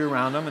make sure you're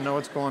around them and know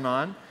what's going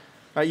on.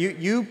 Right?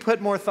 You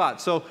put more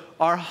thought. So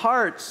our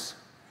hearts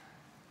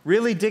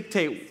really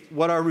dictate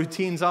what our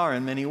routines are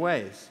in many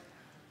ways.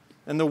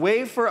 And the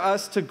way for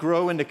us to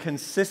grow into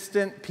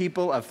consistent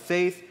people of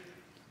faith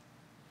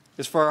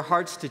is for our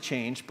hearts to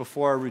change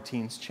before our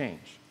routines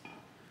change.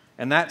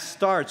 And that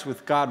starts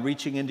with God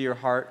reaching into your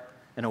heart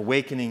and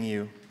awakening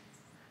you,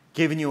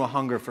 giving you a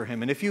hunger for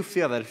Him. And if you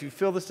feel that, if you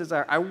feel this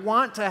desire, I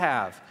want to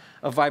have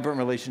a vibrant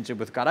relationship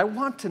with God. I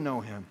want to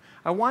know Him.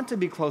 I want to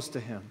be close to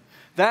Him.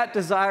 That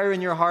desire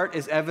in your heart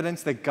is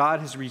evidence that God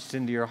has reached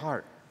into your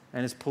heart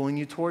and is pulling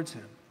you towards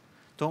Him.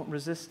 Don't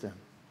resist Him.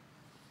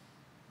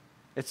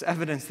 It's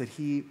evidence that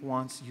He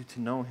wants you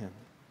to know Him.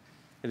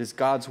 It is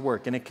God's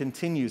work, and it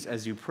continues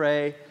as you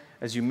pray,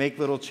 as you make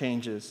little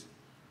changes,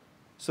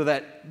 so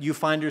that you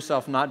find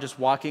yourself not just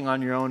walking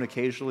on your own,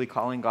 occasionally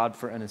calling God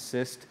for an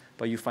assist,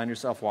 but you find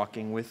yourself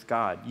walking with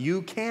God.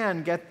 You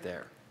can get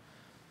there.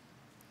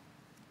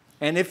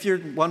 And if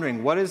you're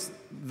wondering, what is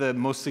the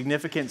most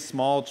significant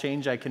small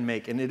change I can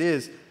make? And it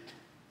is,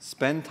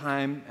 spend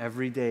time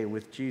every day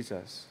with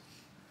Jesus.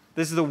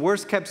 This is the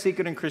worst kept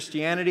secret in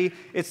Christianity.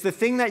 It's the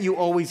thing that you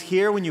always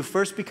hear when you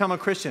first become a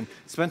Christian.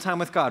 Spend time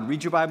with God,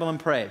 read your Bible and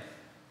pray.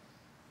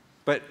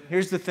 But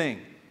here's the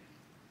thing.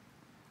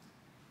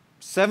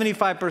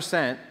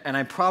 75%, and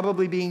I'm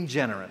probably being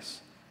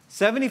generous,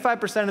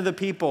 75% of the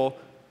people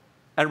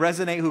at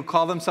Resonate who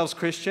call themselves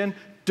Christian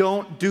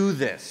don't do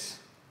this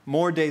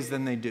more days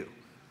than they do.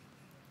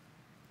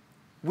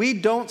 We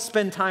don't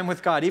spend time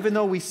with God, even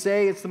though we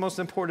say it's the most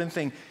important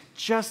thing.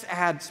 Just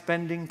add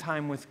spending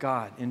time with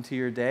God into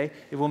your day.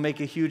 It will make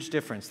a huge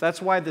difference.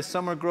 That's why the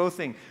summer growth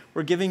thing,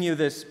 we're giving you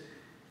this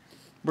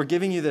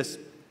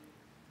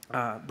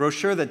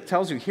brochure that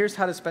tells you, here's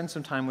how to spend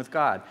some time with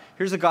God.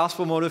 Here's a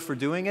gospel motive for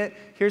doing it.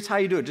 Here's how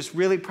you do it. Just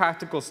really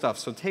practical stuff.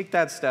 So take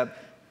that step.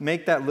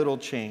 Make that little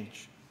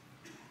change.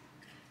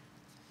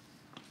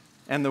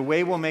 And the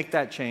way we'll make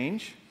that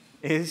change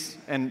is,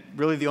 and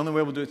really the only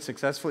way we'll do it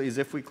successfully, is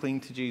if we cling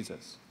to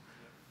Jesus.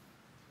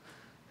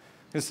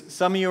 Because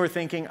some of you are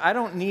thinking, I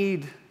don't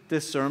need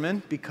this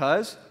sermon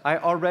because I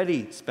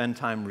already spend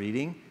time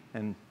reading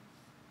and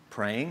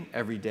praying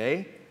every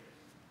day.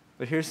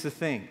 But here's the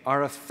thing.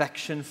 Our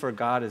affection for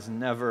God is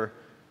never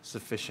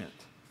sufficient.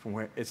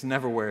 It's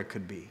never where it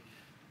could be.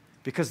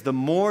 Because the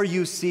more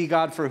you see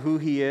God for who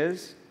He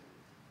is,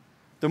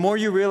 the more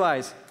you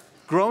realize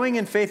growing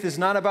in faith is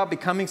not about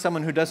becoming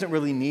someone who doesn't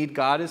really need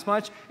God as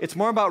much. It's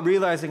more about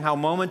realizing how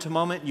moment to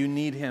moment you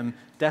need Him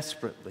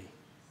desperately.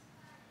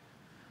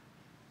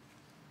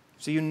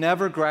 So you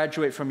never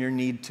graduate from your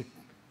need to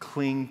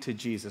cling to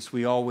Jesus.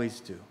 We always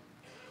do.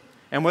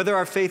 And whether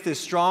our faith is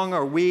strong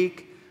or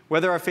weak,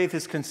 whether our faith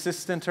is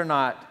consistent or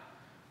not,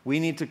 we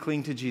need to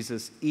cling to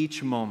Jesus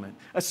each moment,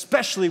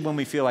 especially when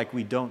we feel like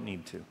we don't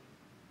need to.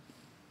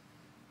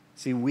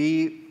 See,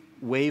 we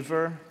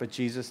waver, but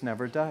Jesus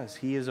never does.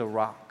 He is a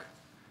rock.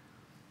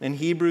 In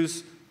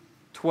Hebrews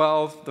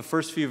 12, the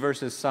first few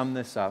verses sum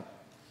this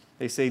up.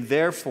 They say,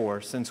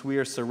 therefore, since we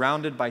are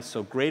surrounded by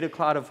so great a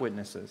cloud of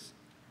witnesses,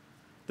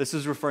 this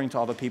is referring to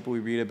all the people we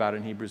read about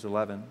in Hebrews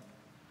 11.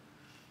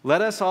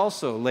 Let us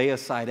also lay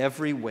aside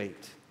every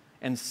weight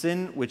and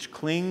sin which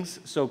clings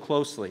so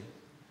closely,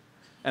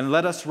 and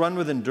let us run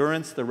with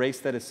endurance the race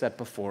that is set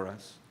before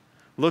us,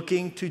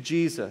 looking to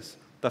Jesus,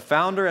 the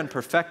founder and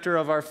perfecter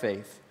of our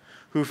faith,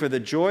 who for the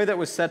joy that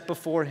was set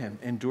before Him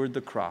endured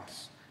the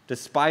cross,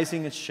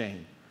 despising its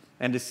shame,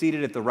 and is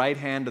seated at the right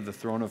hand of the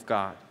throne of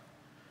God.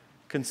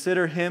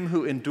 Consider Him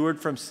who endured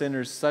from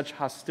sinners such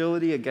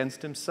hostility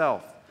against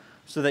Himself,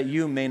 so that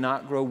you may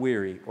not grow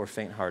weary or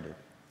faint-hearted.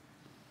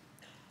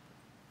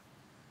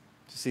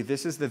 See,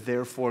 this is the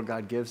therefore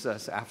God gives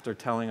us after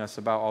telling us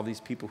about all these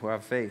people who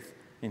have faith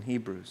in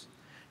Hebrews.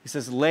 He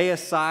says, lay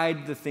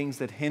aside the things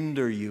that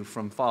hinder you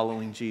from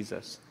following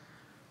Jesus.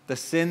 The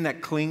sin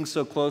that clings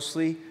so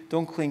closely,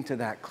 don't cling to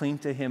that. Cling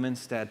to Him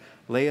instead.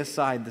 Lay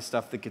aside the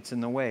stuff that gets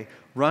in the way.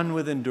 Run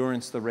with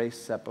endurance the race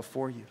set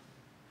before you.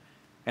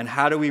 And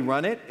how do we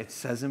run it? It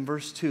says in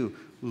verse 2,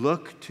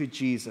 look to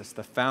Jesus,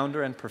 the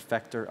founder and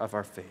perfecter of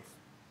our faith,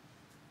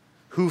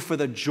 who for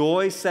the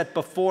joy set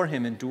before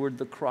Him endured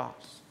the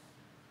cross.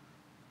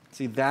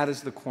 See, that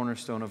is the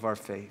cornerstone of our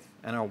faith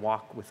and our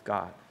walk with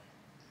God.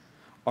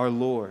 Our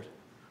Lord,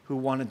 who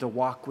wanted to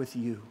walk with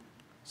you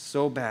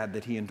so bad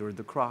that He endured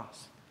the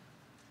cross.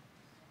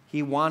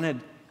 He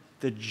wanted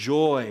the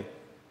joy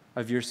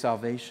of your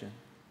salvation.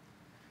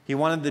 He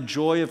wanted the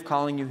joy of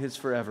calling you His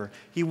forever.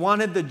 He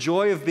wanted the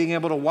joy of being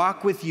able to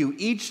walk with you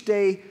each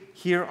day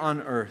here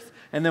on earth,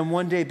 and then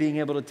one day being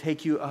able to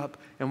take you up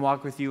and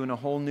walk with you in a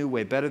whole new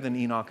way, better than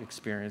Enoch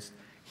experienced.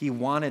 He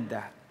wanted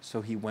that,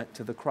 so He went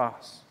to the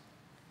cross.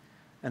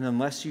 And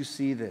unless you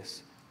see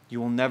this, you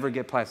will never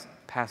get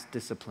past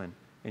discipline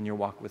in your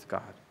walk with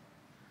God.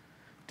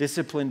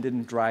 Discipline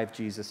didn't drive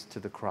Jesus to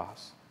the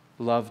cross.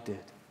 Love did.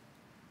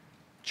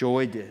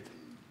 Joy did.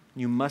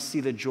 You must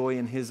see the joy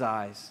in His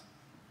eyes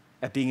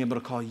at being able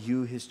to call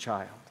you His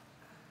child.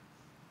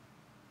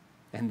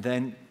 And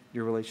then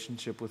your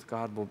relationship with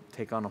God will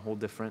take on a whole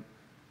different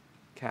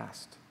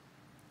cast.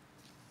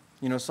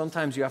 You know,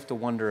 sometimes you have to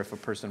wonder if a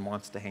person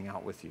wants to hang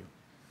out with you.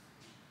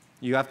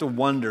 You have to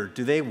wonder,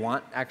 do they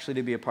want actually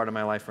to be a part of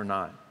my life or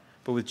not?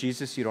 But with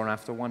Jesus, you don't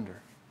have to wonder.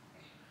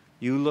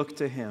 You look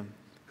to Him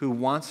who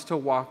wants to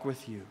walk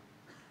with you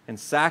and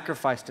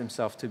sacrificed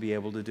Himself to be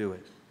able to do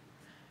it.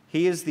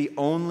 He is the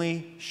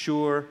only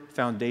sure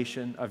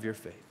foundation of your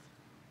faith.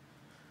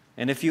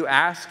 And if you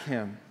ask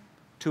Him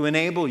to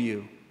enable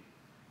you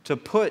to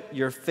put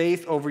your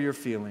faith over your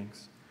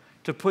feelings,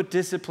 to put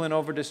discipline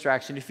over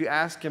distraction, if you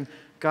ask Him,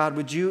 God,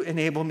 would you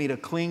enable me to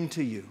cling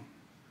to you?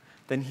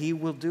 Then He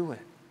will do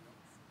it.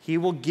 He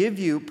will give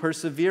you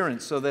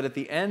perseverance so that at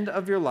the end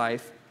of your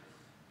life,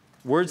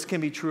 words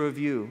can be true of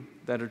you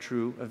that are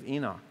true of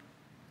Enoch.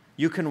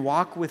 You can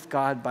walk with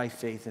God by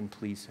faith and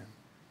please Him.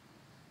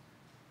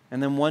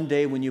 And then one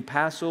day when you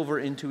pass over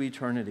into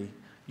eternity,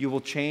 you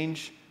will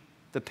change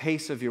the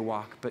pace of your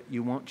walk, but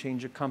you won't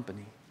change your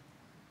company.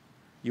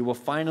 You will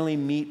finally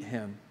meet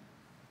Him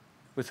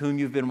with whom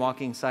you've been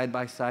walking side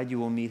by side. You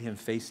will meet Him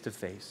face to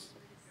face.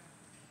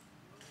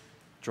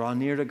 Draw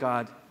near to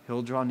God,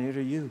 He'll draw near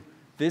to you.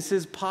 This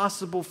is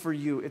possible for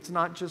you. It's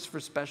not just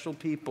for special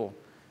people.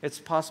 It's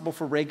possible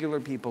for regular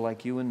people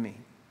like you and me.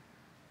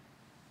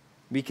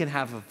 We can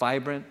have a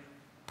vibrant,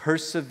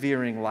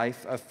 persevering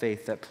life of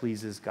faith that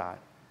pleases God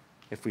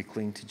if we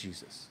cling to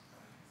Jesus.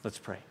 Let's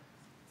pray.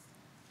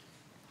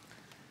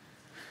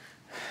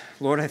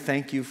 Lord, I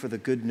thank you for the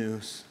good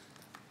news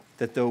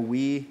that though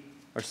we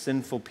are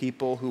sinful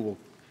people who will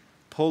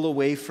pull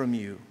away from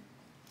you,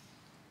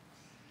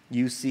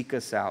 you seek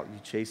us out, you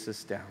chase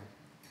us down,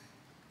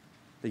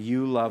 that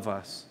you love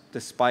us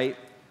despite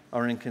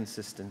our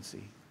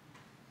inconsistency.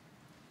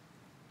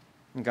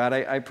 And God,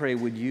 I pray,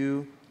 would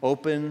you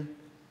open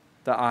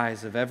the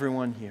eyes of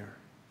everyone here?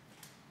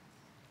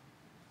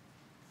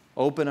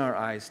 Open our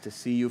eyes to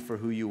see you for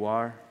who you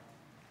are.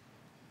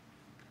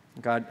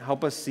 God,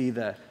 help us see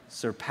the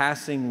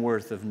surpassing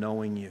worth of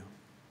knowing you.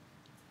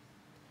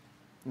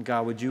 And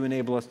God, would you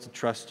enable us to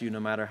trust you no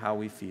matter how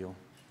we feel?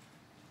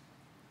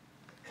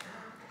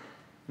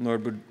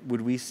 Lord,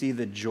 would we see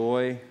the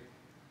joy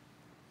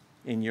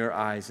in your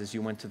eyes as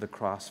you went to the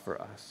cross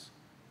for us?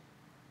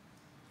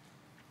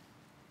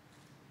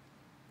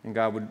 And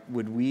God,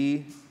 would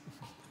we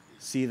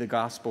see the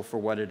gospel for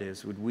what it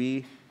is? Would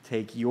we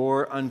take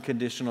your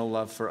unconditional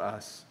love for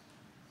us,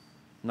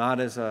 not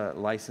as a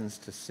license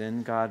to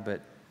sin, God,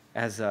 but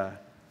as a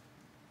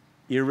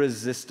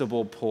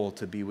irresistible pull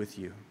to be with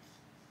you?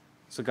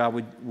 So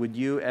God, would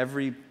you,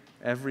 every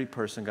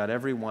person, God,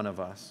 every one of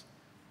us,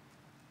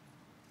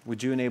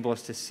 would you enable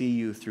us to see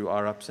you through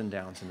our ups and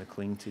downs and to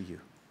cling to you,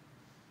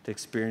 to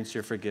experience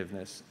your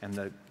forgiveness and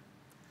the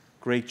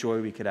great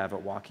joy we could have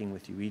at walking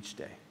with you each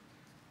day.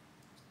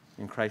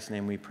 In Christ's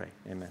name we pray.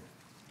 Amen.